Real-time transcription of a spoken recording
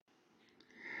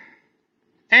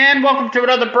And welcome to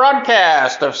another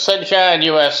broadcast of Sunshine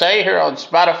USA here on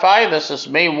Spotify. This is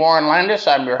me, Warren Landis.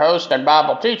 I'm your host and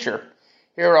Bible teacher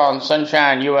here on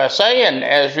Sunshine USA. And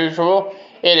as usual,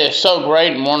 it is so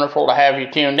great and wonderful to have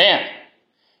you tuned in.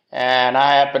 And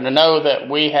I happen to know that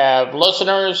we have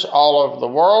listeners all over the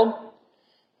world.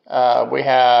 We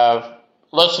have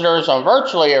listeners on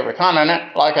virtually every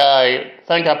continent, like I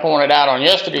think I pointed out on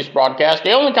yesterday's broadcast.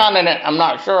 The only continent I'm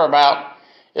not sure about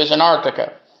is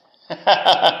Antarctica.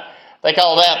 They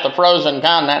call that the frozen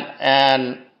continent,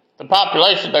 and the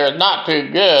population there is not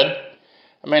too good.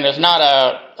 I mean, it's not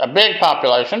a big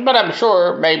population, but I'm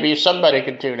sure maybe somebody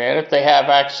could tune in. If they have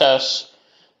access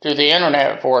to the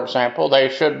internet, for example, they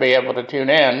should be able to tune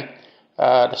in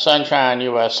to Sunshine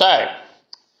USA.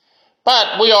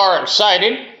 But we are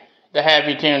excited to have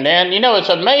you tuned in. You know, it's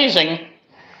amazing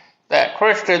that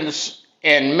Christians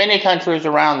in many countries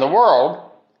around the world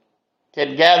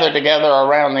could gather together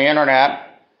around the internet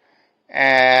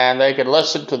and they could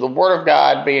listen to the Word of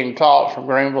God being taught from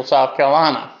Greenville, South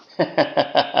Carolina.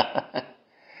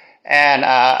 And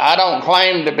I don't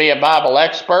claim to be a Bible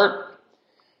expert.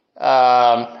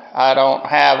 I don't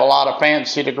have a lot of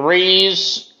fancy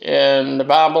degrees in the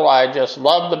Bible. I just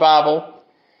love the Bible,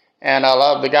 and I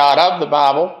love the God of the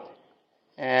Bible,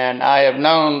 and I have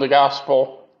known the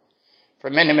gospel for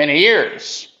many, many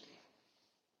years.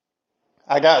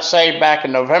 I got saved back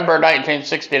in November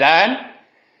 1969,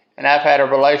 and I've had a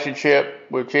relationship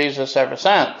with Jesus ever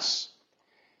since.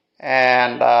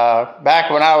 And back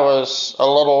when I was a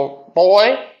little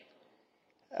boy,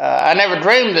 I never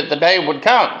dreamed that the day would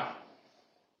come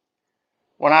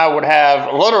when I would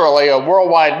have literally a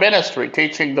worldwide ministry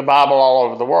teaching the Bible all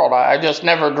over the world. I just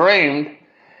never dreamed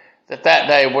that that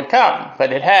day would come,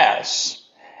 but it has.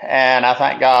 And I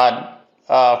thank God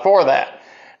for that.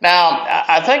 Now,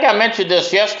 I think I mentioned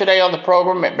this yesterday on the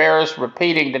program. It bears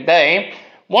repeating today.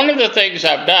 One of the things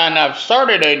I've done, I've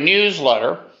started a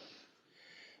newsletter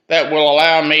that will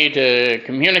allow me to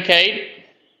communicate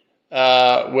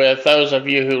with those of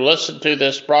you who listen to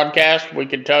this broadcast. We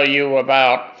can tell you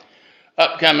about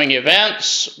upcoming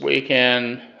events. We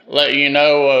can let you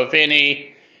know of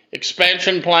any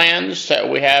expansion plans that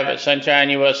we have at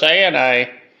Sunshine USA, and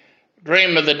I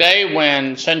dream of the day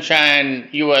when Sunshine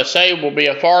USA will be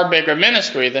a far bigger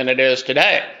ministry than it is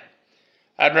today.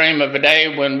 I dream of a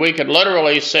day when we could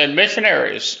literally send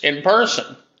missionaries in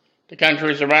person to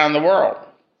countries around the world,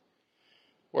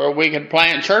 where we could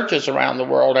plant churches around the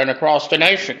world and across the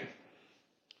nation.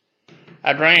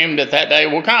 I dream that that day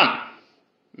will come.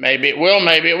 Maybe it will,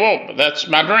 maybe it won't, but that's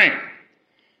my dream.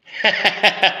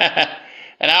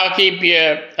 And I'll keep you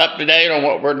up to date on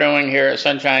what we're doing here at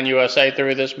Sunshine USA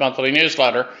through this monthly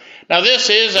newsletter. Now,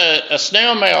 this is a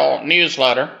snail mail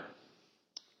newsletter,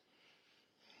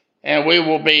 and we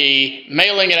will be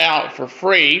mailing it out for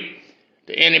free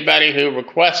to anybody who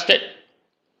requests it.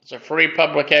 It's a free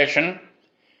publication.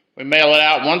 We mail it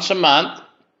out once a month.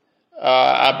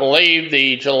 I believe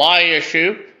the July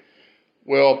issue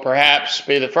will perhaps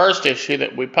be the first issue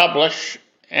that we publish,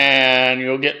 and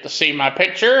you'll get to see my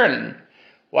picture and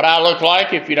what I look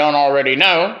like if you don't already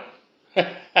know.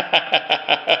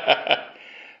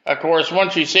 Of course,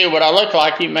 once you see what I look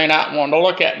like, you may not want to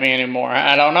look at me anymore.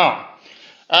 I don't know.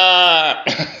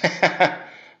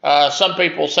 Some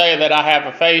people say that I have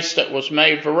a face that was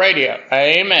made for radio.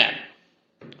 Amen.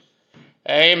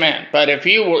 Amen. But if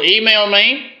you will email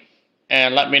me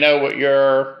and let me know what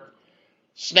your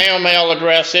snail mail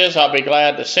address is, I'll be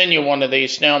glad to send you one of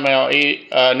these snail mail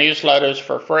newsletters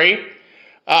for free.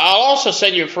 I'll also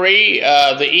send you free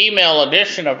the email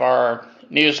edition of our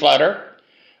newsletter.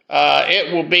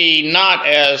 It will be not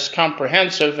as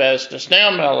comprehensive as the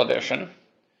snail mail edition.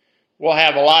 We'll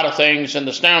have a lot of things in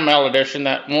the snail mail edition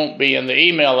that won't be in the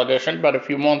email edition, but if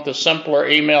you want the simpler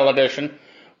email edition,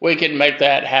 we can make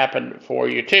that happen for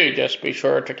you too. Just be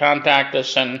sure to contact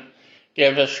us and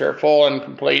give us your full and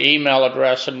complete email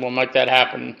address, and we'll make that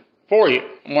happen for you.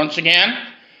 Once again,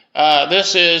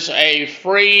 this is a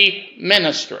free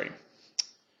ministry.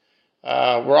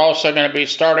 We're also going to be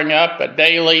starting up a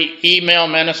daily email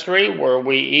ministry where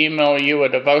we email you a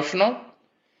devotional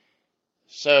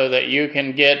so that you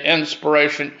can get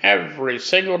inspiration every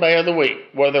single day of the week,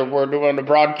 whether we're doing a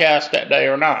broadcast that day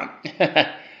or not.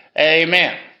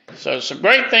 Amen. So some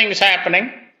great things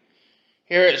happening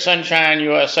here at Sunshine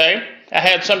USA. I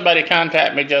had somebody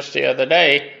contact me just the other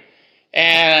day,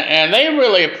 and they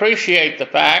really appreciate the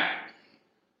fact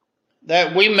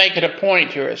that we make it a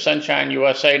point here at Sunshine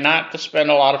USA not to spend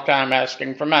a lot of time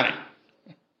asking for money.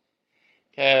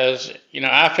 Because,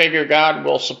 I figure God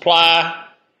will supply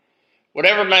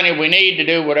whatever money we need to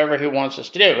do whatever He wants us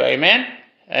to do. Amen?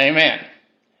 Amen.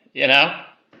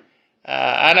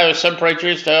 I know some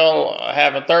preachers, they'll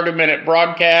have a 30-minute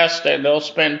broadcast and they'll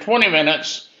spend 20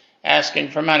 minutes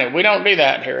asking for money. We don't do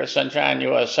that here at Sunshine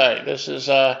USA. This is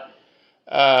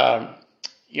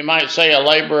you might say, a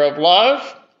labor of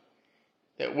love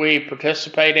that we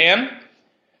participate in,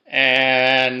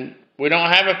 and we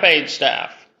don't have a paid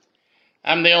staff.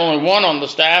 I'm the only one on the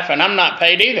staff, and I'm not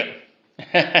paid either.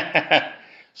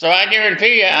 So I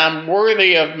guarantee you I'm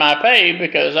worthy of my pay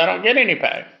because I don't get any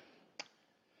pay.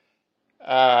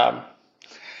 I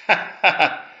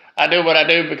do what I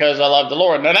do because I love the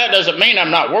Lord. Now, that doesn't mean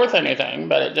I'm not worth anything,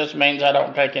 but it just means I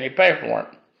don't take any pay for it.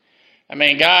 I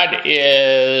mean, God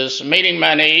is meeting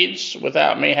my needs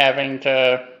without me having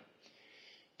to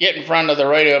get in front of the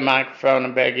radio microphone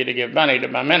and beg you to give money to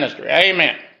my ministry.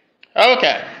 Amen.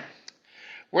 Okay.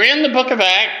 We're in the book of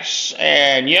Acts,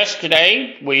 and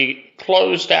yesterday we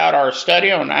closed out our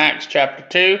study on Acts chapter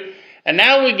 2, and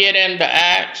now we get into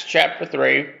Acts chapter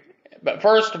 3. But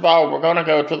first of all, we're going to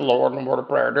go to the Lord in a word of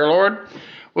prayer. Dear Lord,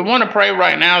 we want to pray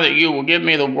right now that you will give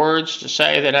me the words to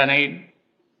say that I need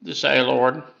to say,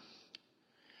 Lord.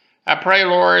 I pray,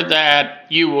 Lord, that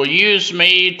you will use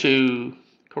me to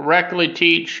correctly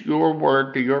teach your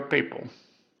word to your people.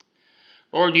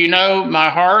 Lord, you know my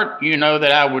heart. You know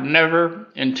that I would never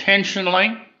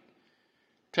intentionally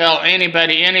tell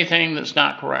anybody anything that's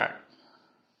not correct.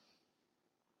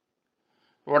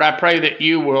 Lord, I pray that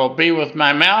you will be with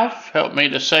my mouth. Help me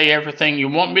to say everything you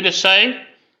want me to say,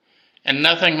 and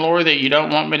nothing, Lord, that you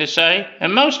don't want me to say.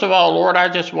 And most of all, Lord, I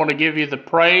just want to give you the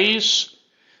praise,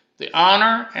 the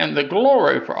honor, and the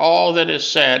glory for all that is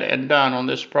said and done on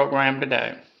this program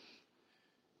today.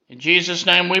 In Jesus'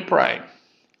 name we pray.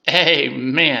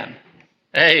 Amen.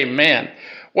 Amen.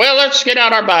 Well, let's get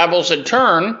out our Bibles and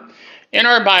turn in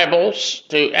our Bibles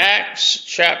to Acts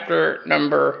chapter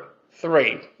number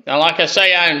 3. Now, like I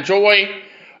say, I enjoy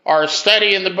our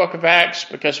study in the book of Acts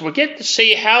because we get to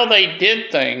see how they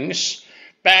did things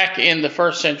back in the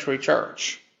first century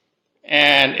church.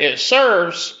 And it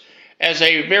serves as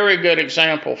a very good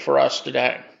example for us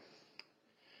today.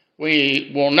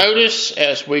 We will notice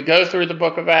as we go through the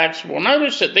book of Acts, we'll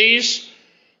notice that these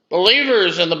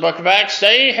believers in the book of Acts,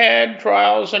 they had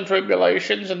trials and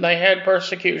tribulations and they had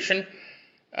persecution.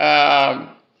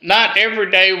 Not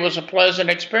every day was a pleasant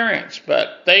experience,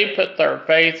 but they put their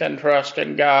faith and trust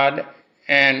in God,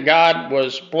 and God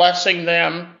was blessing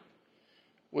them.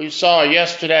 We saw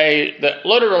yesterday that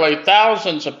literally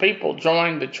thousands of people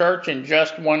joined the church in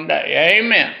just one day.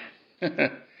 Amen.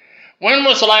 When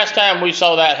was the last time we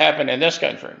saw that happen in this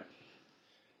country?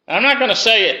 I'm not going to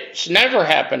say it's never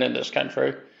happened in this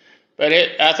country, but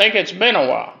I think it's been a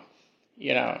while.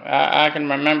 You know, I can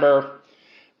remember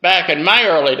back in my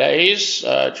early days,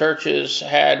 churches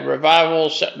had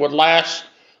revivals that would last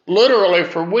literally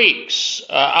for weeks.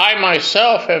 I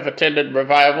myself have attended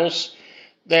revivals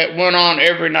that went on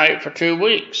every night for 2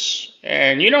 weeks,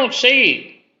 and you don't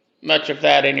see much of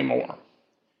that anymore.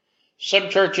 Some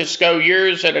churches go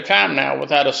years at a time now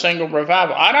without a single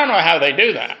revival. I don't know how they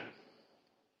do that.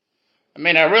 I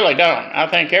mean, I really don't. I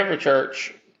think every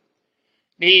church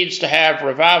needs to have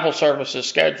revival services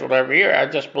scheduled every year. I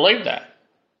just believe that.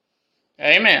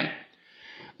 Amen.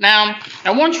 Now,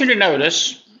 I want you to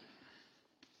notice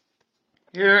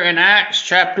here in Acts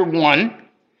chapter 1,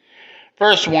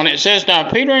 verse 1, it says,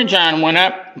 Now Peter and John went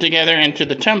up together into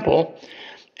the temple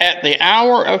at the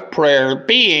hour of prayer,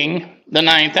 being the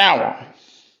 9th hour.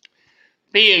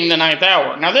 Being the 9th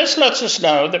hour. Now this lets us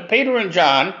know that Peter and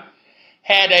John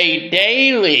had a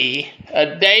daily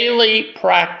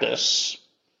practice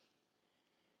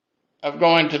of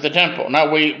going to the temple.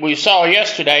 Now, we saw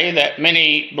yesterday that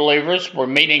many believers were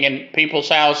meeting in people's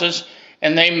houses,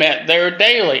 and they met there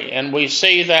daily. And we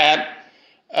see that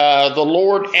the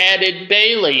Lord added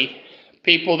daily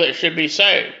people that should be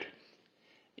saved.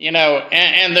 You know,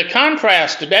 and the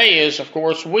contrast today is, of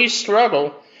course, we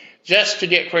struggle just to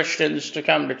get Christians to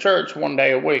come to church one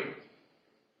day a week.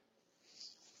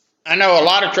 I know a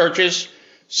lot of churches,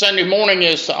 Sunday morning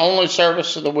is the only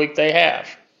service of the week they have.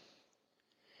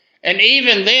 And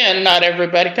even then, not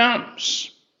everybody comes.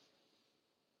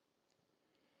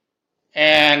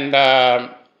 And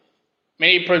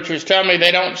many preachers tell me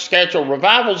they don't schedule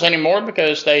revivals anymore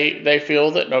because they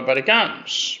feel that nobody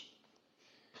comes.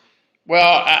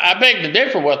 Well, I beg to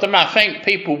differ with them. I think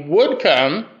people would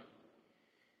come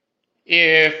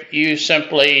if you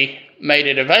simply made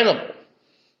it available.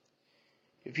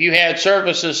 If you had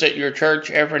services at your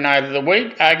church every night of the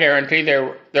week, I guarantee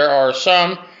there are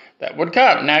some that would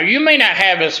come. Now, you may not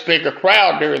have as big a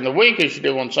crowd during the week as you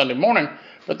do on Sunday morning,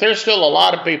 but there's still a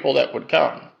lot of people that would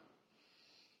come.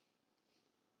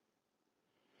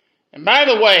 And by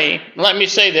the way, let me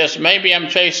say this. Maybe I'm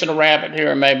chasing a rabbit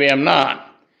here, and maybe I'm not.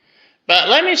 But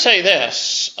let me say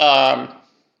this. I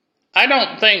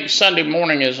don't think Sunday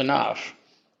morning is enough.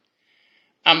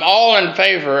 I'm all in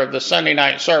favor of the Sunday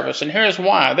night service, and here's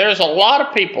why. There's a lot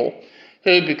of people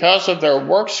who, because of their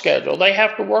work schedule, they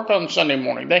have to work on Sunday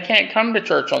morning. They can't come to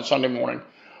church on Sunday morning.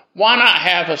 Why not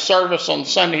have a service on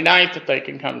Sunday night that they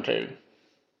can come to?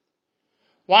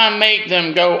 Why make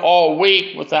them go all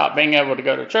week without being able to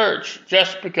go to church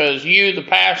just because you, the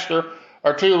pastor,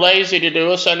 are too lazy to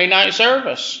do a Sunday night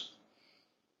service?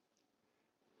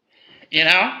 You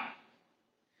know?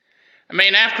 I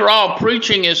mean, after all,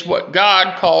 preaching is what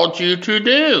God called you to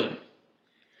do.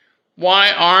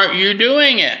 Why aren't you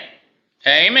doing it?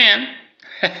 Amen.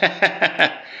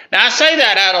 Now, I say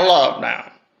that out of love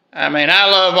now. I mean, I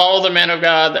love all the men of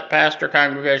God that pastor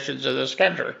congregations of this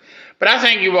country. But I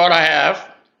think you ought to have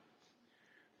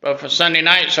both a Sunday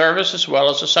night service as well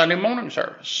as a Sunday morning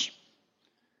service.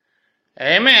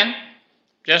 Amen.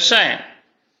 Just saying.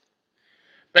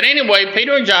 But anyway,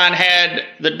 Peter and John had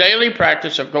the daily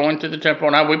practice of going to the temple.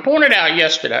 Now, we pointed out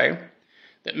yesterday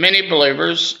that many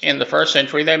believers in the first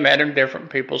century, they met in different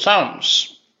people's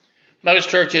homes. Most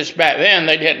churches back then,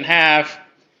 they didn't have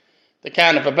the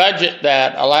kind of a budget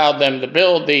that allowed them to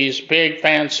build these big,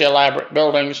 fancy, elaborate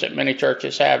buildings that many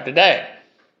churches have today.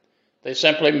 They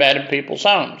simply met in people's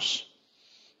homes.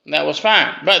 And that was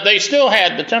fine. But they still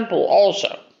had the temple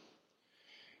also,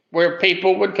 where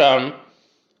people would come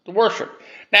to worship.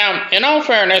 Now, in all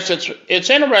fairness, it's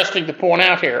interesting to point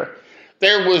out here,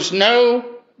 there was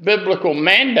no biblical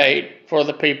mandate for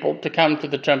the people to come to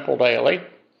the temple daily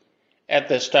at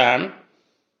this time.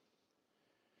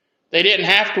 They didn't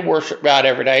have to worship God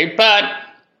every day, but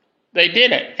they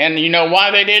did it. And you know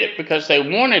why they did it? Because they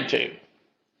wanted to.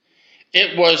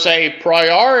 It was a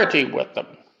priority with them.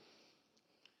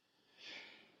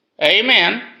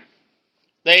 Amen.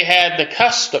 They had the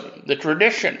custom, the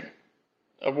tradition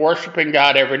of worshiping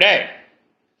God every day.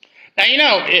 Now, you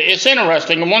know, it's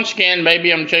interesting, and once again,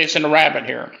 maybe I'm chasing a rabbit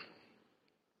here.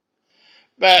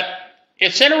 But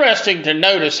it's interesting to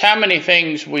notice how many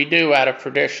things we do out of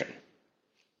tradition,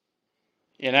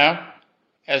 you know,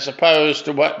 as opposed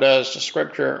to what does the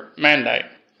Scripture mandate.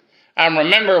 I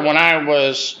remember when I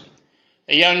was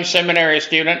a young seminary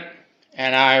student,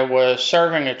 and I was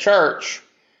serving a church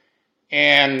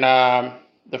in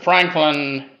the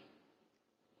Franklin,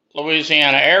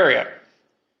 Louisiana area.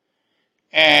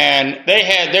 And they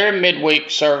had their midweek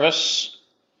service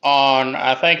on,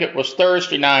 I think it was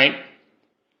Thursday night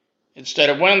instead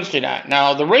of Wednesday night.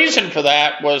 Now, the reason for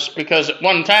that was because at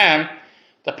one time,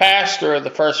 the pastor of the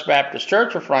First Baptist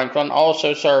Church of Franklin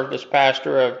also served as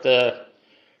pastor of the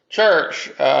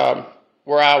church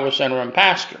where I was interim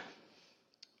pastor.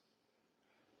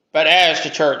 But as the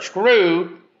church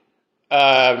grew,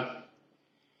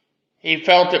 he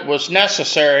felt it was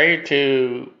necessary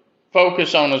to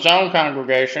focus on his own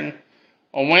congregation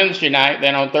on Wednesday night.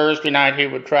 Then on Thursday night, he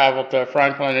would travel to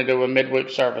Franklin and do a midweek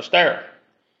service there.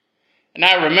 And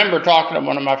I remember talking to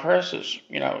one of my professors,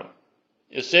 you know,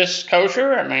 is this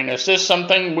kosher? I mean, is this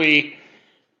something we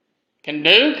can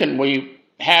do? Can we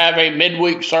have a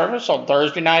midweek service on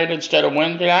Thursday night instead of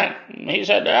Wednesday night? And he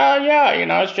said, oh, yeah, you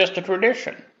know, it's just a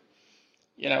tradition.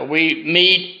 You know, we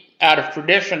meet out of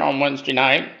tradition on Wednesday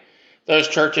night. Those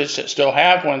churches that still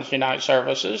have Wednesday night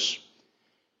services,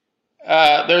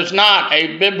 there's not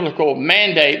a biblical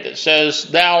mandate that says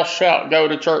thou shalt go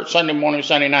to church Sunday morning,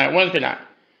 Sunday night, Wednesday night.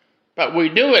 But we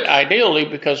do it ideally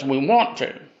because we want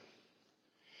to.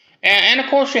 And of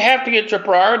course, you have to get your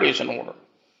priorities in order.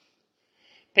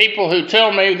 People who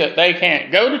tell me that they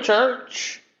can't go to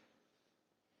church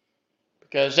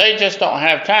because they just don't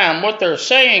have time, what they're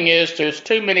saying is there's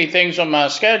too many things on my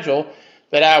schedule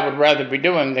that I would rather be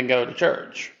doing than go to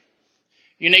church.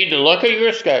 You need to look at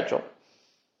your schedule,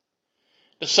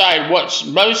 decide what's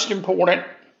most important,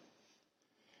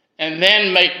 and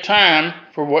then make time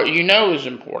for what you know is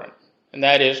important, and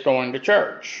that is going to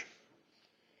church.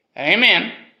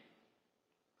 Amen.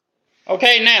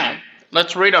 Okay, now,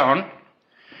 let's read on.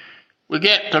 We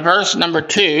get to verse number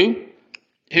 2.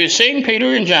 Who, seeing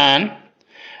Peter and John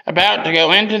about to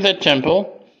go into the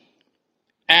temple,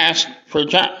 asked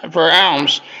for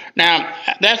alms. Now,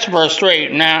 that's verse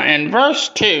 3. Now, in verse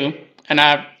 2, and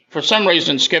I, for some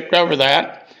reason, skipped over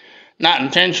that, not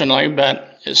intentionally,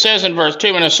 but it says in verse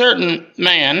 2, and a certain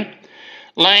man,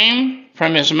 lame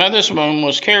from his mother's womb,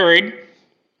 was carried,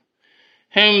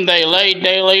 whom they laid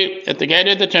daily at the gate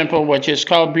of the temple, which is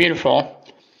called Beautiful,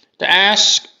 to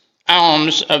ask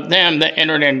alms of them that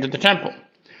entered into the temple.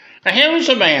 Now, here was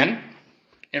a man,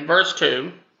 in verse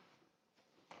 2,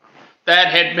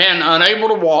 that had been unable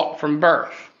to walk from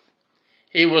birth.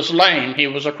 He was lame. He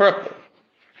was a cripple.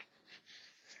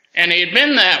 And he had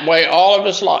been that way all of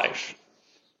his life.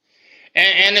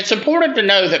 And it's important to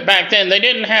know that back then they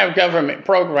didn't have government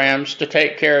programs to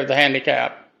take care of the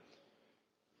handicapped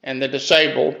and the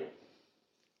disabled.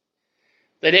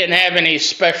 They didn't have any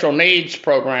special needs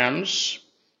programs.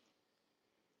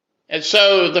 And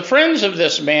so the friends of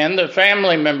this man, the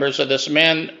family members of this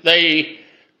man, they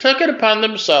took it upon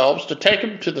themselves to take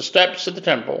him to the steps of the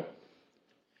temple,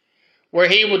 where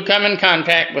he would come in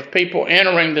contact with people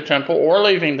entering the temple or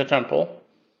leaving the temple,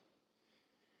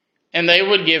 and they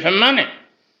would give him money.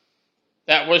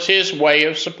 That was his way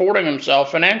of supporting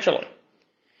himself financially.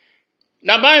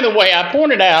 Now, by the way, I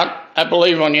pointed out, I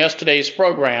believe on yesterday's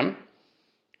program,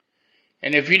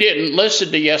 and if you didn't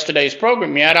listen to yesterday's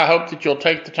program yet, I hope that you'll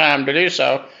take the time to do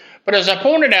so. But as I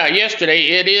pointed out yesterday,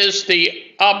 it is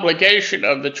the obligation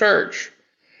of the church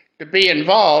to be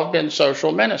involved in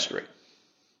social ministry.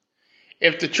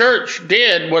 If the church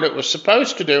did what it was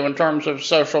supposed to do in terms of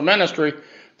social ministry,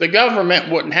 the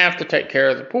government wouldn't have to take care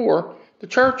of the poor. The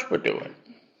church would do it.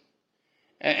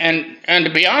 And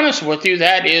to be honest with you,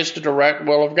 that is the direct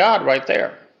will of God right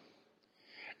there.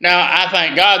 Now, I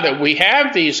thank God that we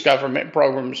have these government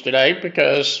programs today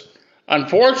because,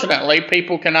 unfortunately,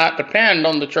 people cannot depend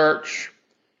on the church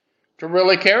to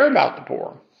really care about the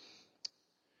poor.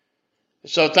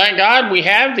 So thank God we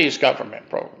have these government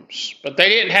programs. But they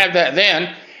didn't have that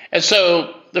then. And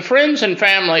so the friends and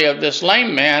family of this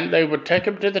lame man, they would take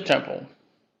him to the temple.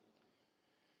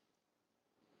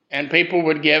 And people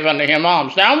would give unto him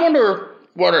alms. Now, I wonder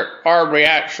what our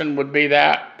reaction would be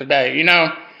that today. You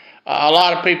know, a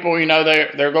lot of people, you know,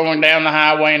 they're going down the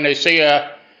highway and they see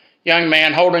a young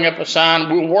man holding up a sign,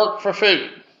 "We'll work for food."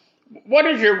 What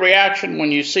is your reaction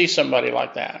when you see somebody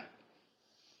like that?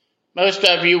 Most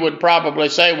of you would probably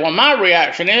say, well, my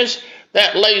reaction is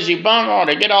that lazy bum ought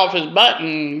to get off his butt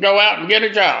and go out and get a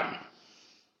job.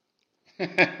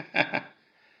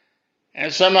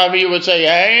 And some of you would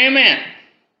say, amen.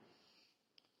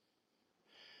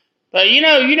 But you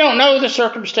know, you don't know the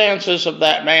circumstances of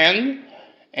that man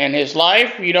and his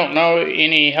life. You don't know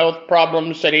any health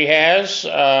problems that he has,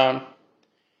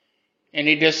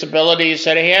 any disabilities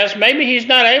that he has. Maybe he's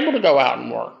not able to go out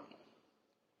and work.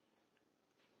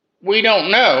 We don't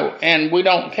know, and we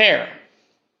don't care.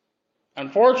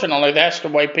 Unfortunately, that's the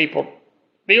way people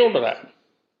feel today.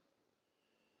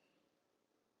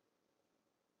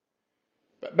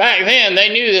 But back then, they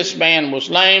knew this man was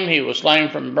lame. He was lame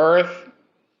from birth.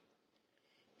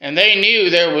 And they knew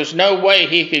there was no way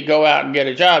he could go out and get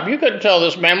a job. You couldn't tell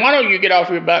this man, why don't you get off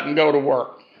your butt and go to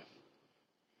work?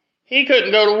 He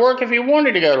couldn't go to work if he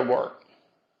wanted to go to work.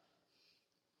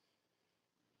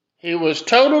 He was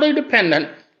totally dependent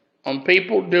on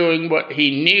people doing what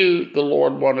he knew the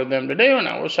Lord wanted them to do, and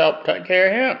that was help take care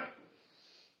of him.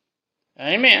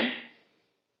 Amen.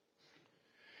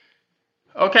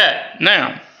 Okay,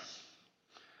 now,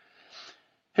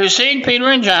 who seeing Peter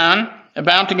and John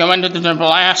about to go into the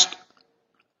temple asked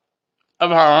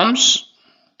of alms,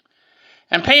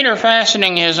 and Peter,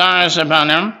 fastening his eyes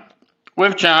upon him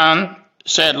with John,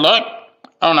 said, "Look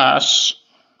on us."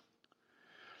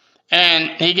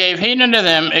 And he gave heed unto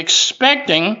them,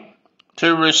 expecting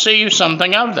to receive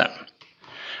something of them.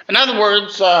 In other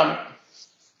words,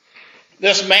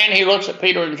 this man, he looks at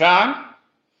Peter and John.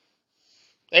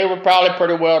 They were probably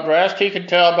pretty well dressed. He could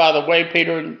tell by the way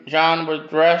Peter and John were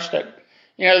dressed that,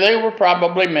 you know, they were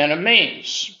probably men of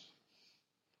means.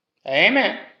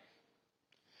 Amen.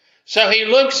 So he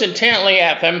looks intently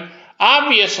at them,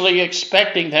 obviously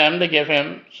expecting them to give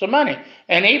him some money.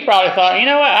 And he probably thought, you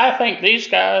know what, I think these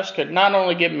guys could not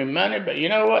only give me money, but you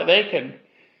know what, they could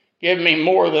give me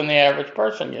more than the average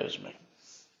person gives me.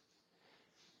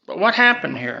 But what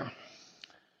happened here?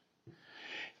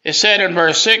 It said in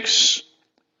verse 6,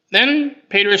 then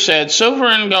Peter said, "Silver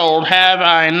and gold have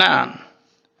I none,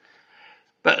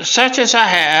 but such as I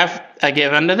have I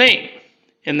give unto thee.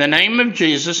 In the name of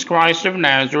Jesus Christ of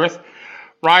Nazareth,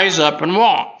 rise up and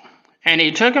walk." And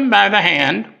he took him by the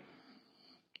hand,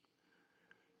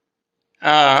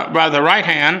 by the right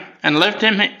hand, and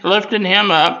lifted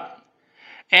him up,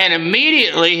 and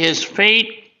immediately his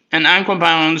feet and ankle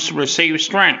bones received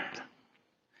strength.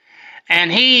 And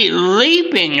he,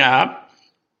 leaping up,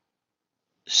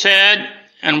 said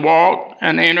and walked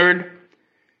and entered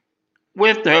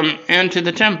with them into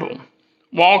the temple,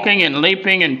 walking and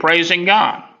leaping and praising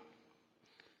God.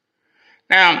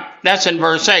 Now, that's in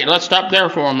verse 8. Let's stop there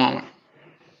for a moment.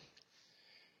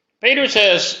 Peter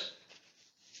says,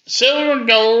 "Silver and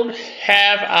gold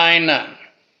have I none."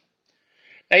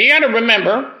 Now, you got to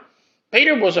remember,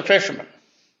 Peter was a fisherman.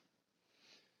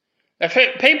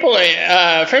 People,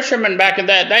 fishermen back in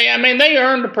that day, they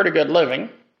earned a pretty good living.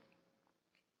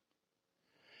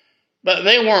 But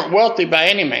they weren't wealthy by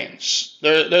any means.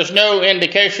 There's no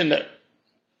indication that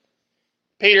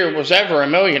Peter was ever a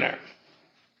millionaire.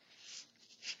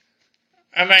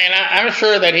 I'm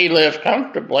sure that he lived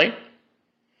comfortably.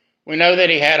 We know that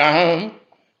he had a home,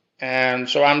 and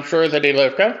so I'm sure that he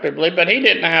lived comfortably, but he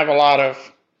didn't have a lot of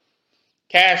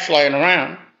cash laying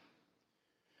around.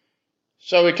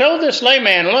 So he told this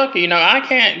layman, look, I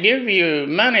can't give you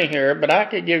money here, but I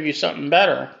could give you something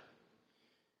better.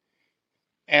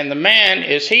 And the man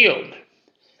is healed.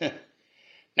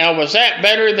 Now, was that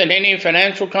better than any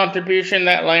financial contribution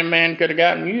that lame man could have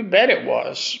gotten? You bet it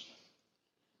was.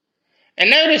 And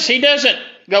notice he doesn't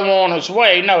go on his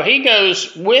way. No, he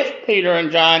goes with Peter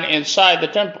and John inside the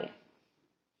temple.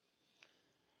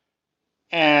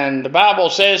 And the Bible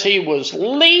says he was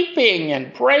leaping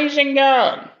and praising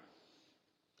God.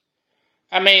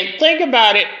 Think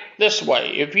about it this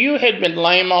way. If you had been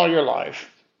lame all your life,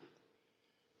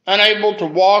 unable to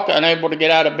walk, unable to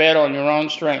get out of bed on your own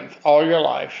strength all your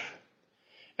life,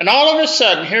 and all of a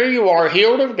sudden, here you are,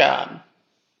 healed of God,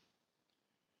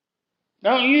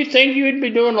 don't you think you'd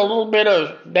be doing a little bit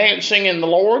of dancing in the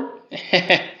Lord?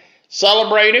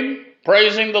 Celebrating,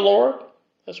 praising the Lord?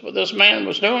 That's what this man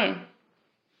was doing.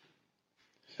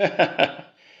 That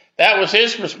was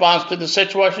his response to the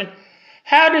situation.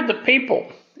 How did the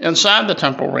people inside the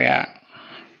temple react?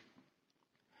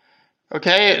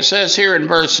 Okay, it says here in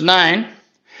verse 9,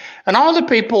 and all the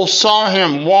people saw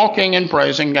him walking and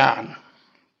praising God.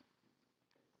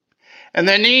 And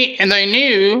they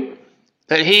knew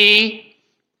that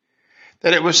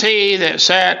it was he that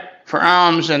sat for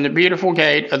alms in the beautiful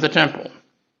gate of the temple.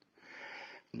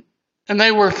 And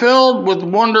they were filled with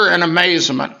wonder and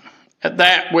amazement at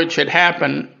that which had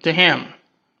happened to him.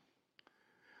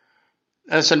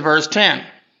 That's in verse 10.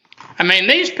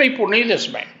 These people knew this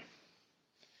man.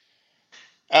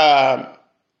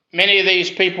 Many of these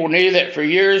people knew that for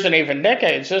years and even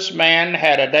decades, this man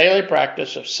had a daily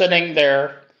practice of sitting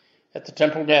there at the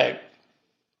temple gate.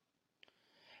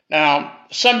 Now,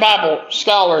 some Bible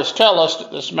scholars tell us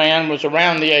that this man was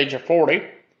around the age of 40,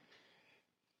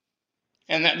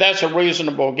 and that's a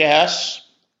reasonable guess.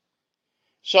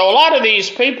 So a lot of these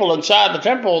people inside the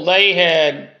temple, they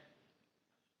had,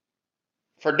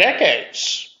 for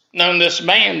decades, known this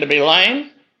man to be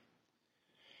lame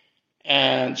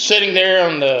and sitting there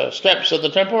on the steps of the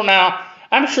temple. Now,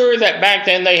 I'm sure that back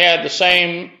then they had the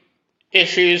same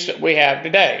issues that we have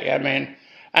today.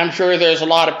 I'm sure there's a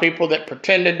lot of people that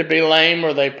pretended to be lame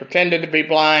or they pretended to be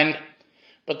blind,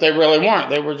 but they really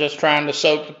weren't. They were just trying to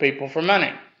soak the people for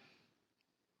money.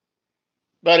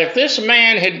 But if this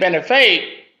man had been a fake,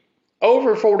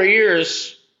 over 40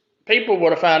 years, people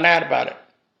would have found out about it.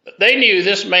 But they knew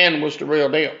this man was the real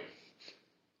deal.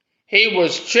 He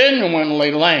was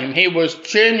genuinely lame. He was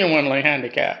genuinely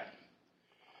handicapped.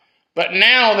 But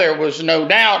now there was no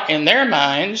doubt in their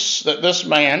minds that this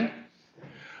man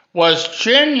was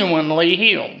genuinely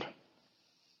healed.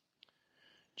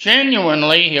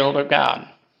 Genuinely healed of God.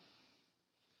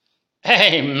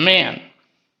 Amen.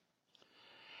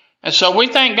 And so we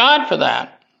thank God for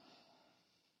that.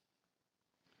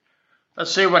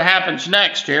 Let's see what happens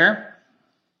next here.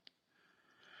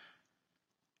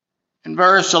 In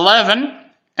verse 11,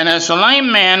 and as the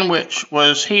lame man which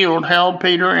was healed held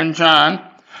Peter and John,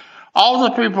 all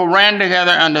the people ran together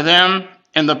unto them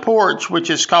in the porch which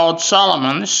is called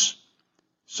Solomon's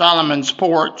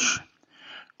porch,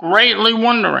 greatly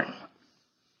wondering.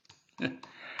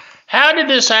 How did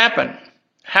this happen?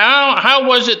 How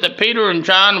was it that Peter and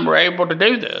John were able to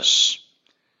do this?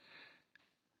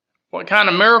 What kind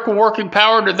of miracle working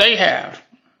power did they have?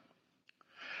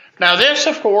 Now this,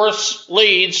 of course,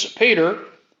 leads Peter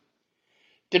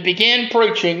to begin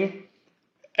preaching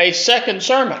a second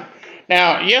sermon.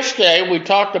 Now, yesterday we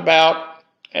talked about,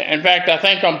 in fact, I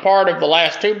think on part of the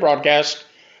last two broadcasts,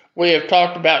 we have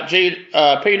talked about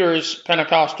Peter's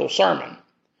Pentecostal sermon.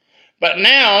 But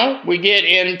now we get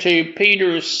into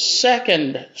Peter's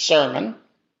second sermon.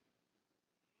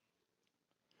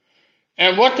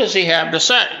 And what does he have to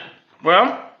say?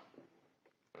 Well,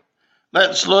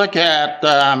 let's look at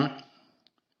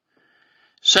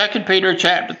 2 Peter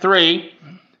chapter 3,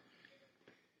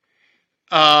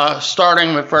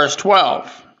 starting with verse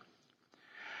 12.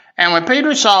 And when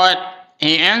Peter saw it,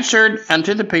 he answered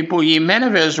unto the people, Ye men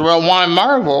of Israel, why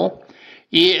marvel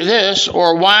ye this,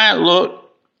 or why look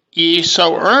ye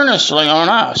so earnestly on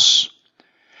us,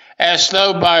 as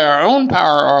though by our own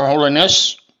power or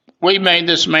holiness we made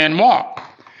this man walk?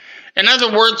 In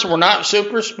other words, we're not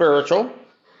super spiritual.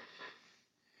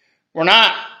 We're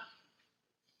not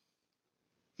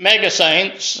mega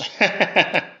saints.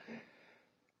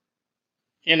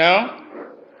 You know,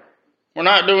 we're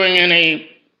not doing any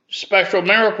special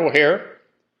miracle here.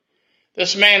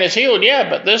 This man is healed, yeah,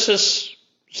 but this is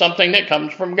something that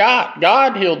comes from God.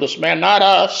 God healed this man, not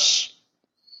us.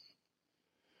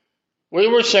 We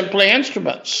were simply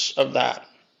instruments of that.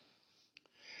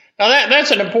 Now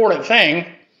that's an important thing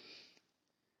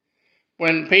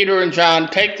when Peter and John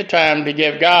take the time to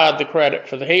give God the credit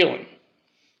for the healing.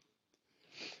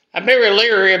 I'm very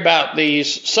leery about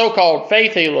these so-called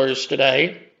faith healers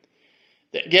today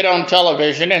that get on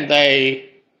television and they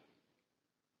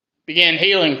begin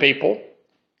healing people.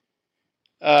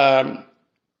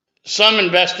 Some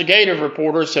investigative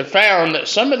reporters have found that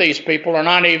some of these people are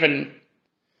not even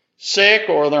sick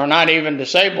or they're not even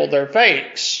disabled, they're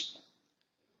fakes.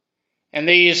 And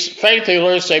these faith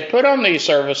healers, they put on these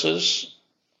services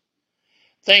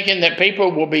thinking that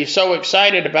people will be so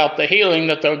excited about the healing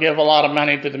that they'll give a lot of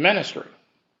money to the ministry.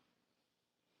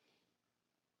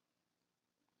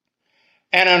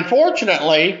 And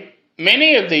unfortunately,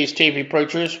 many of these TV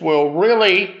preachers will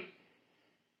really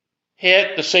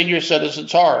hit the senior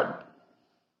citizens hard.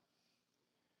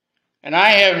 And I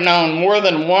have known more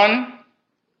than one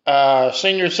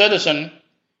senior citizen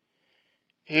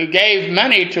who gave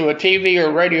money to a TV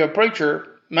or radio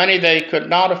preacher, money they could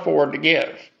not afford to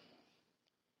give.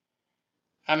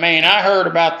 I mean, I heard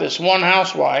about this one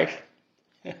housewife.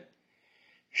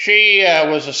 She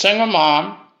was a single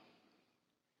mom,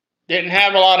 didn't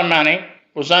have a lot of money,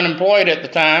 was unemployed at the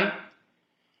time,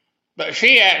 but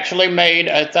she actually made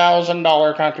a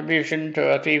 $1,000 contribution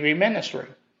to a TV ministry.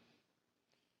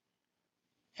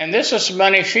 And this is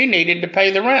money she needed to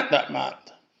pay the rent that month.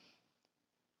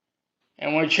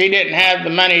 And when she didn't have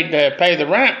the money to pay the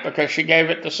rent because she gave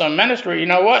it to some ministry, you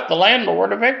know what? The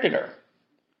landlord evicted her.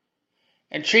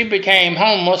 And she became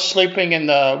homeless, sleeping in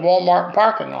the Walmart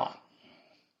parking lot.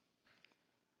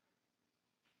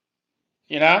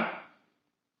 You know?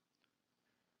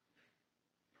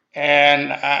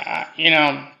 And,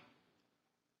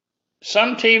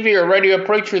 some TV or radio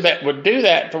preacher that would do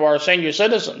that to our senior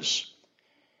citizens,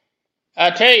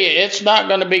 I tell you, it's not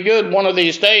going to be good one of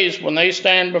these days when they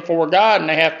stand before God and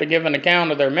they have to give an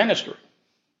account of their ministry.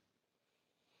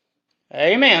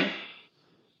 Amen.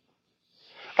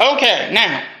 Okay,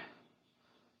 now,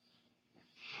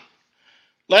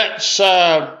 let's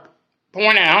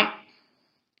point out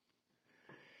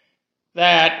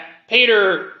that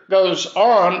Peter goes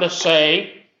on to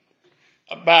say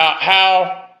about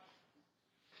how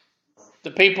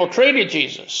the people treated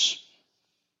Jesus,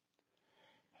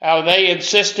 how they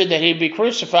insisted that he be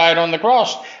crucified on the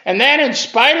cross. And that in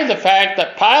spite of the fact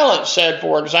that Pilate said,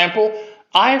 for example,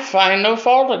 I find no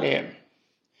fault in him.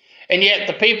 And yet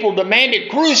the people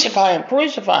demanded, crucify him,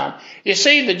 crucify him. You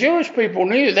see, the Jewish people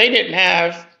knew they didn't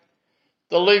have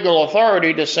the legal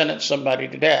authority to sentence somebody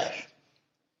to death.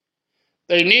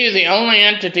 They knew the only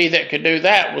entity that could do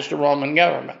that was the Roman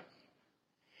government.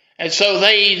 And so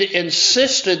they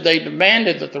insisted, they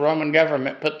demanded that the Roman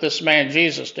government put this man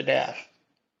Jesus to death.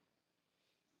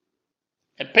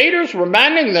 And Peter's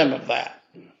reminding them of that.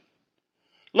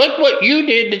 Look what you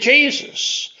did to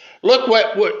Jesus. Look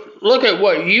at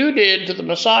what you did to the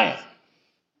Messiah.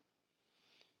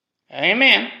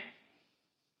 Amen.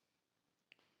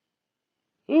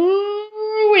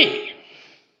 Ooh-wee.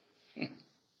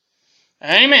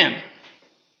 Amen.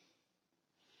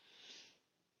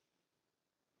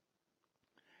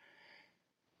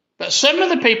 But some of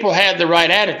the people had the right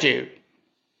attitude.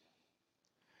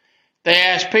 They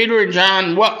asked Peter and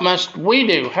John, what must we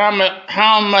do?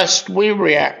 How must we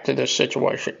react to this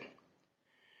situation?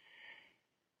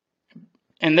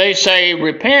 And they say,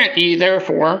 repent ye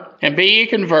therefore, and be ye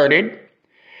converted,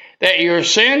 that your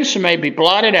sins may be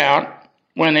blotted out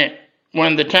when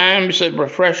the times of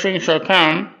refreshing shall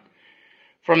come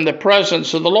from the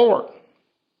presence of the Lord.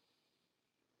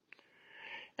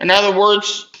 In other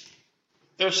words,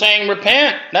 they're saying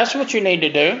repent. That's what you need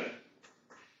to do.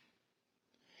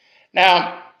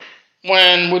 Now,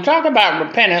 when we talk about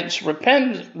repentance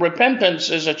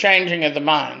is a changing of the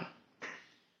mind.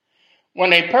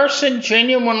 When a person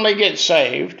genuinely gets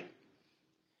saved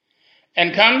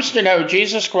and comes to know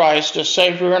Jesus Christ as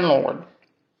Savior and Lord,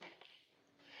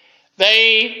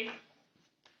 they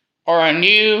are a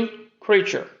new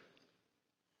creature.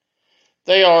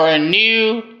 They are a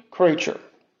new creature.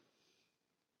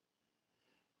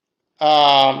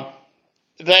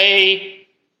 They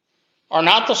are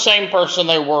not the same person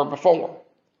they were before.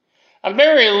 I'm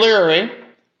very leery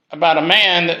about a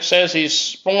man that says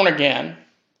he's born again,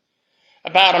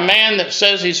 about a man that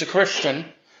says he's a Christian,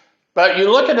 but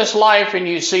you look at his life and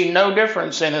you see no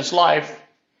difference in his life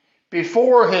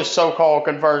before his so-called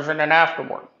conversion and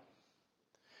afterward.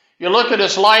 You look at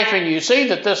his life and you see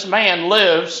that this man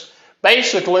lives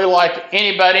basically like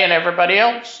anybody and everybody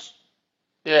else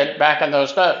did back in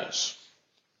those days.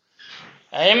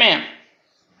 Amen.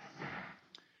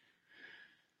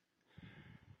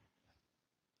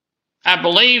 I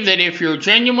believe that if you're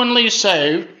genuinely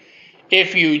saved,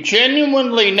 if you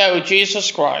genuinely know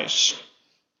Jesus Christ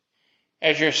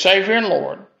as your Savior and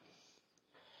Lord,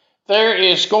 there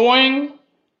is going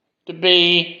to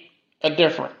be a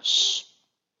difference.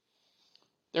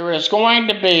 There is going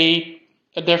to be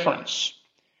a difference.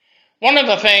 One of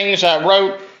the things I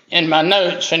wrote in my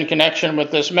notes in connection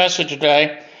with this message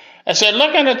today, I said,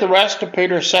 looking at the rest of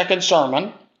Peter's second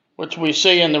sermon, which we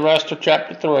see in the rest of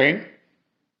chapter 3,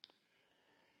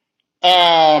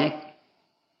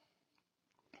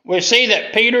 we see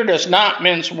that Peter does not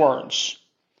mince words.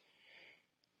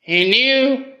 He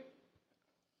knew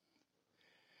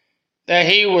that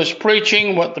he was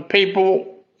preaching what the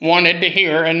people wanted to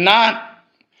hear and not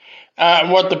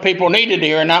what the people needed to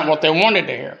hear and not what they wanted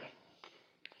to hear.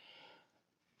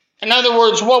 In other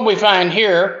words, what we find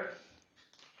here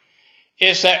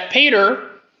is that Peter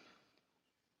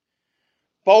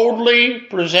boldly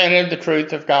presented the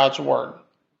truth of God's word.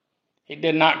 He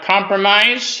did not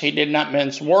compromise. He did not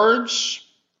mince words.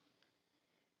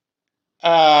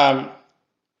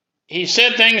 He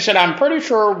said things that I'm pretty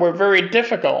sure were very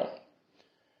difficult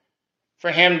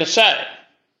for him to say,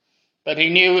 but he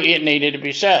knew it needed to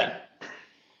be said.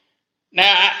 Now,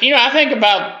 I think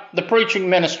about the preaching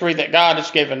ministry that God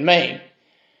has given me.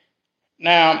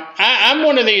 Now, I'm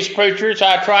one of these preachers.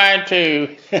 I try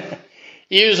to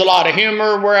use a lot of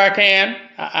humor where I can.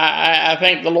 I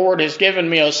think the Lord has given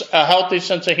me a healthy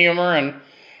sense of humor,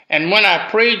 and when I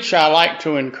preach, I like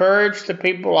to encourage the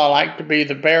people. I like to be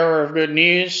the bearer of good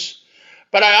news.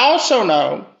 But I also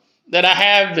know that I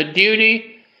have the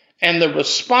duty and the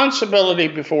responsibility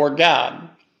before God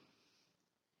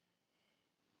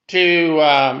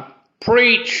to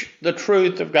preach the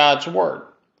truth of God's word.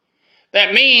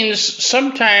 That means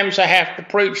sometimes I have to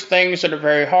preach things that are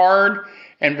very hard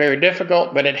and very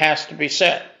difficult, but it has to be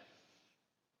said.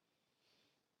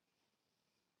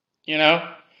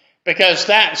 Because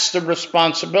that's the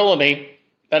responsibility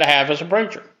that I have as a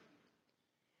preacher.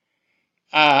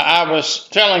 I was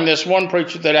telling this one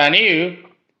preacher that I knew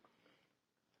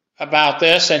about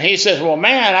this, and he says, well,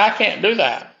 man, I can't do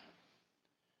that.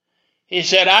 He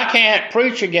said, I can't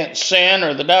preach against sin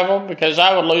or the devil because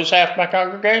I would lose half my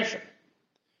congregation.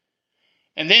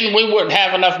 And then we wouldn't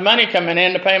have enough money coming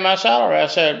in to pay my salary. I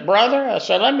said, brother,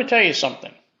 let me tell you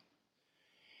something.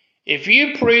 If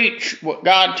you preach what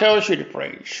God tells you to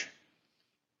preach,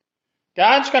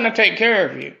 God's going to take care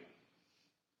of you.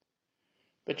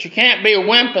 But you can't be a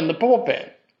wimp in the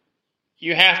pulpit.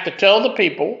 You have to tell the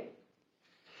people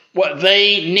what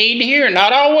they need to hear.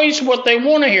 Not always what they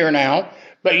want to hear now,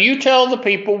 but you tell the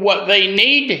people what they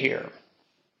need to hear.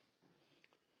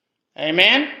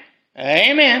 Amen?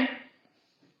 Amen.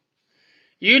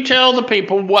 You tell the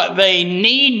people what they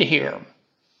need to hear.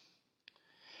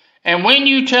 And when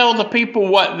you tell the people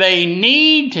what they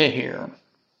need to hear,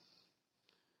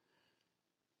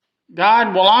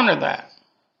 God will honor that.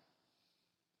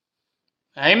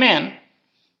 Amen.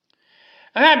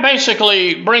 And that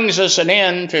basically brings us an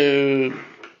end to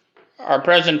our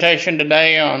presentation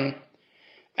today on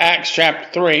Acts chapter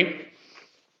 3.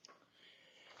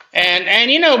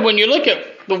 And when you look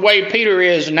at the way Peter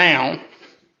is now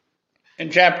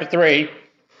in chapter 3,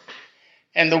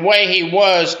 and the way he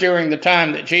was during the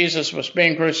time that Jesus was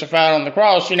being crucified on the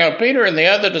cross, Peter and the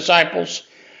other disciples,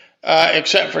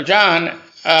 except for John,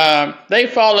 they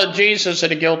followed Jesus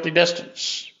at a guilty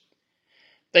distance.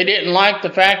 They didn't like the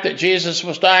fact that Jesus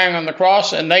was dying on the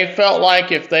cross, and they felt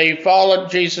like if they followed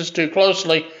Jesus too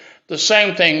closely, the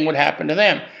same thing would happen to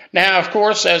them. Now, of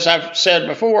course, as I've said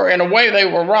before, in a way they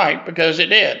were right, because it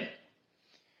did.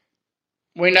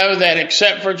 We know that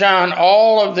except for John,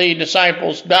 all of the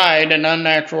disciples died an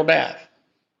unnatural death.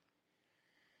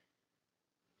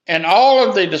 And all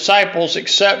of the disciples,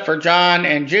 except for John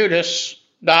and Judas,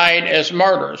 died as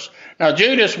martyrs. Now,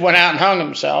 Judas went out and hung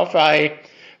himself. I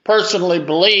personally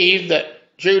believe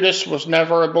that Judas was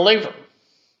never a believer.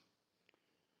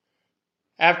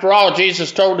 After all,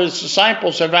 Jesus told his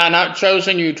disciples, have I not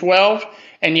chosen you 12,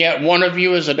 and yet one of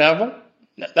you is a devil?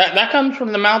 That comes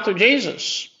from the mouth of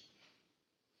Jesus.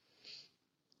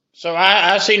 So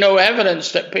I see no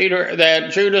evidence that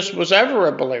Judas was ever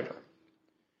a believer.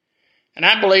 And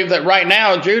I believe that right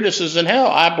now Judas is in hell.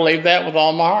 I believe that with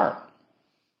all my heart.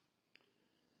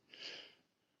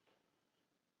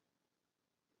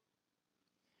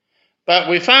 But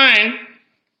we find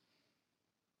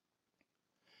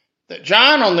That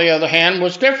John, on the other hand,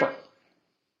 was different.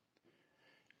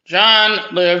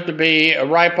 John lived to be a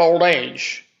ripe old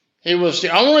age. He was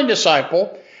the only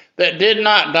disciple that did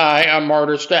not die a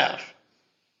martyr's death.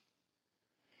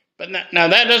 But now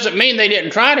that doesn't mean they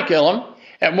didn't try to kill him.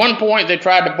 At one point they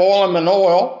tried to boil him in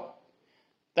oil.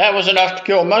 That was enough to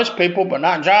kill most people, but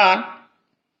not John.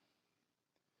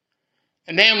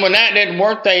 And then when that didn't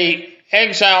work, they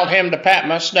exiled him to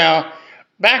Patmos. Now,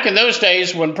 back in those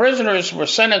days, when prisoners were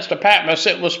sentenced to Patmos,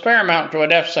 it was paramount to a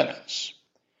death sentence.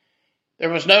 There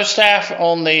was no staff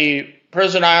on the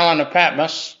prison island of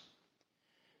Patmos.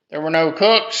 There were no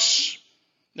cooks.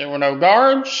 There were no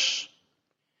guards.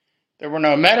 There were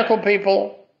no medical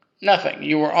people. Nothing.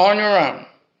 You were on your own.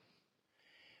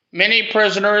 Many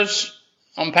prisoners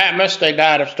on Patmos, they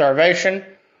died of starvation,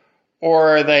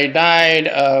 or they died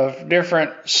of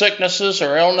different sicknesses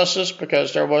or illnesses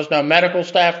because there was no medical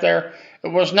staff there.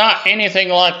 It was not anything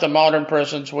like the modern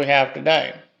prisons we have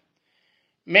today.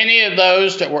 Many of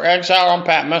those that were exiled on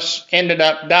Patmos ended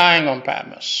up dying on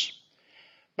Patmos.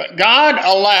 But God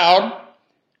allowed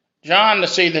John to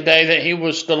see the day that he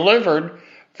was delivered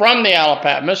from the Isle of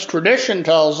Patmos. Tradition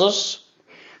tells us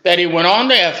that he went on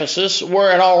to Ephesus,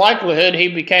 where in all likelihood he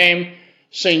became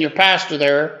senior pastor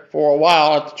there for a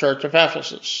while at the church of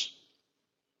Ephesus.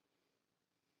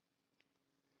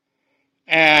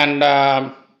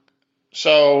 And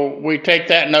so we take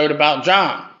that note about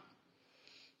John.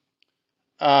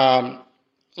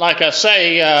 Like I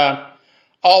say,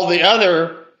 all the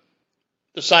other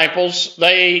disciples,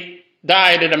 they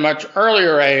died at a much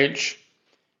earlier age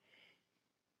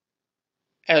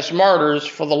as martyrs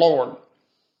for the Lord.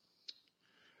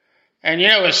 And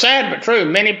it's sad but true.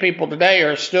 Many people today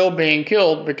are still being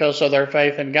killed because of their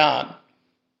faith in God.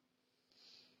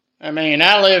 I mean,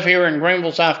 I live here in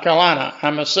Greenville, South Carolina.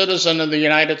 I'm a citizen of the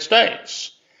United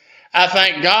States. I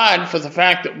thank God for the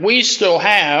fact that we still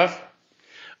have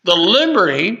the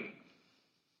liberty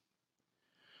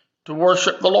to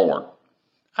worship the Lord.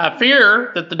 I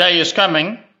fear that the day is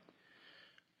coming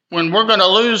when we're going to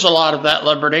lose a lot of that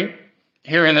liberty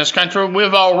here in this country.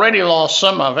 We've already lost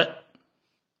some of it.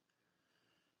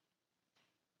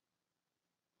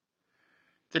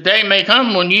 The day may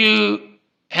come when you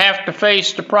have to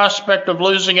face the prospect of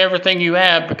losing everything you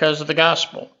have because of the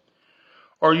gospel.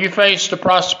 Or you face the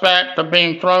prospect of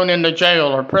being thrown into jail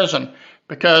or prison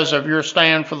because of your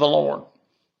stand for the Lord.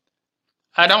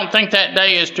 I don't think that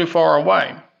day is too far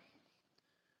away. Of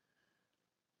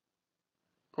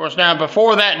course, now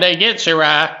before that day gets here,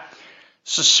 I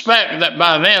suspect that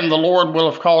by then the Lord will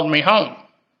have called me home.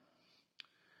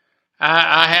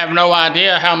 I have no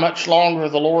idea how much longer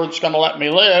the Lord's going to let me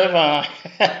live.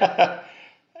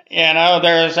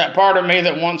 There's that part of me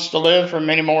that wants to live for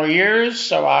many more years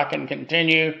so I can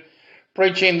continue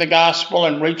preaching the gospel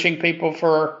and reaching people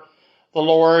for the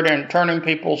Lord and turning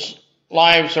people's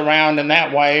lives around in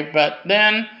that way. But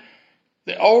then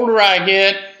the older I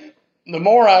get, the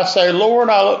more I say,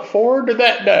 Lord, I look forward to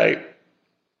that day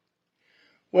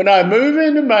when I move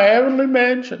into my heavenly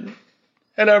mansion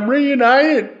and I'm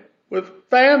reunited with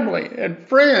family and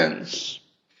friends.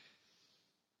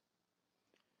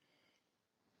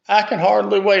 I can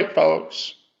hardly wait,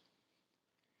 folks.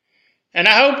 And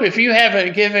I hope if you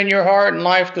haven't given your heart and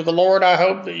life to the Lord, I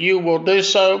hope that you will do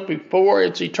so before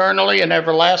it's eternally and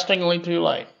everlastingly too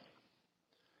late.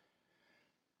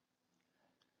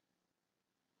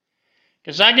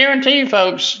 Because I guarantee you,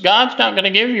 folks, God's not going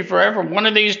to give you forever. One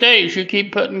of these days, you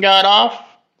keep putting God off,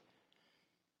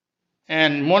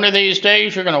 and one of these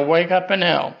days, you're going to wake up in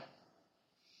hell.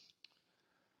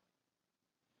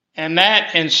 And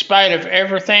that in spite of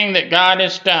everything that God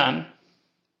has done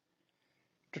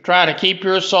to try to keep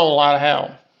your soul out of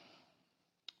hell.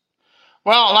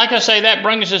 Well, like I say, that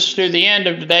brings us to the end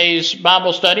of today's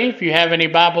Bible study. If you have any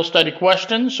Bible study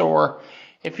questions or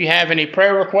if you have any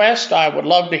prayer requests, I would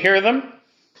love to hear them.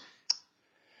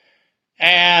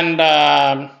 And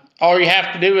all you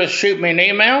have to do is shoot me an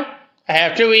email. I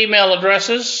have 2 email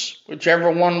addresses.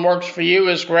 Whichever one works for you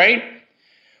is great.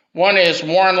 One is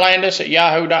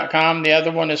warrenlandis@yahoo.com. The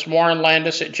other one is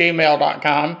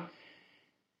warrenlandis@gmail.com.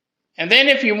 And then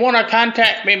if you want to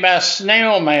contact me by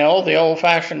snail mail, the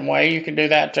old-fashioned way, you can do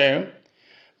that too.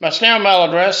 My snail mail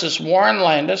address is Warren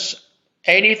Landis,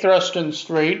 80 Thruston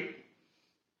Street,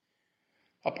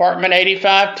 apartment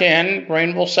 8510,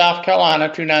 Greenville, South Carolina,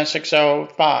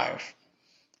 29605.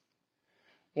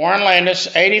 Warren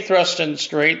Landis, 80 Thruston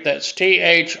Street, that's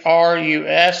Thruston,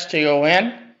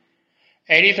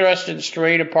 80 Thruston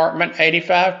Street, apartment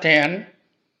 8510,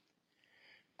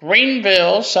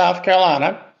 Greenville, South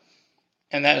Carolina,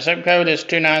 and that zip code is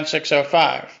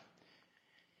 29605.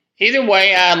 Either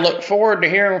way, I look forward to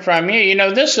hearing from you. You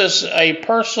know, this is a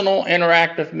personal,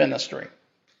 interactive ministry.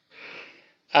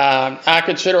 I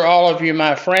consider all of you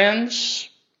my friends,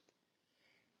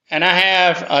 and I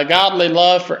have a godly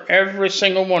love for every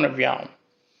single one of y'all.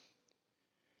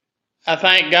 I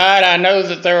thank God. I know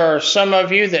that there are some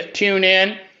of you that tune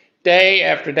in day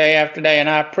after day after day, and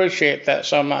I appreciate that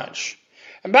so much.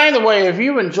 And by the way, if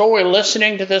you enjoy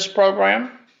listening to this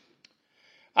program,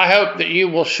 I hope that you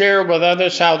will share with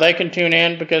others how they can tune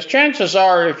in, because chances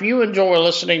are, if you enjoy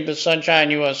listening to Sunshine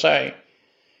USA,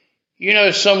 you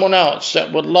know someone else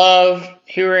that would love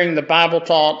hearing the Bible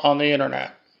taught on the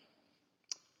internet.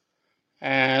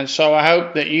 And so I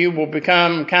hope that you will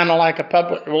become kind of like a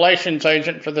public relations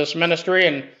agent for this ministry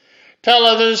and tell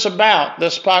others about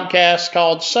this podcast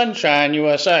called Sunshine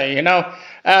USA. You know,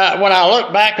 when I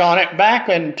look back on it, back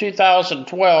in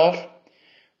 2012,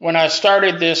 when I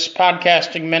started this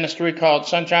podcasting ministry called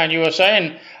Sunshine USA,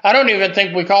 and I don't even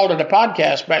think we called it a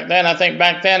podcast back then. I think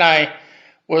back then I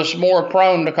was more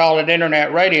prone to call it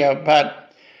internet radio, but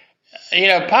you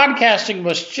know, podcasting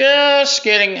was just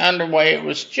getting underway. It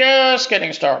was just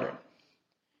getting started.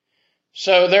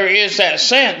 So there is that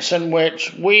sense in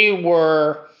which we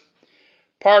were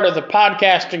part of the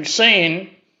podcasting scene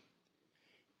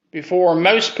before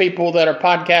most people that are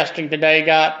podcasting today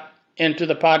got into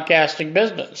the podcasting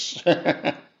business.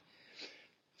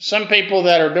 Some people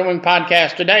that are doing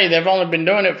podcasts today, they've only been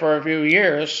doing it for a few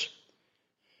years.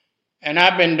 And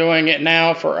I've been doing it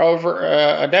now for over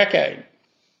a decade.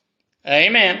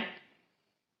 Amen.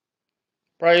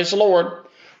 Praise the Lord.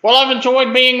 Well, I've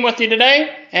enjoyed being with you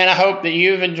today, and I hope that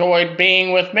you've enjoyed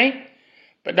being with me.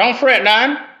 But don't fret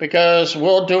none, because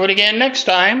we'll do it again next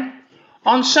time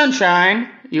on Sunshine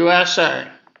USA.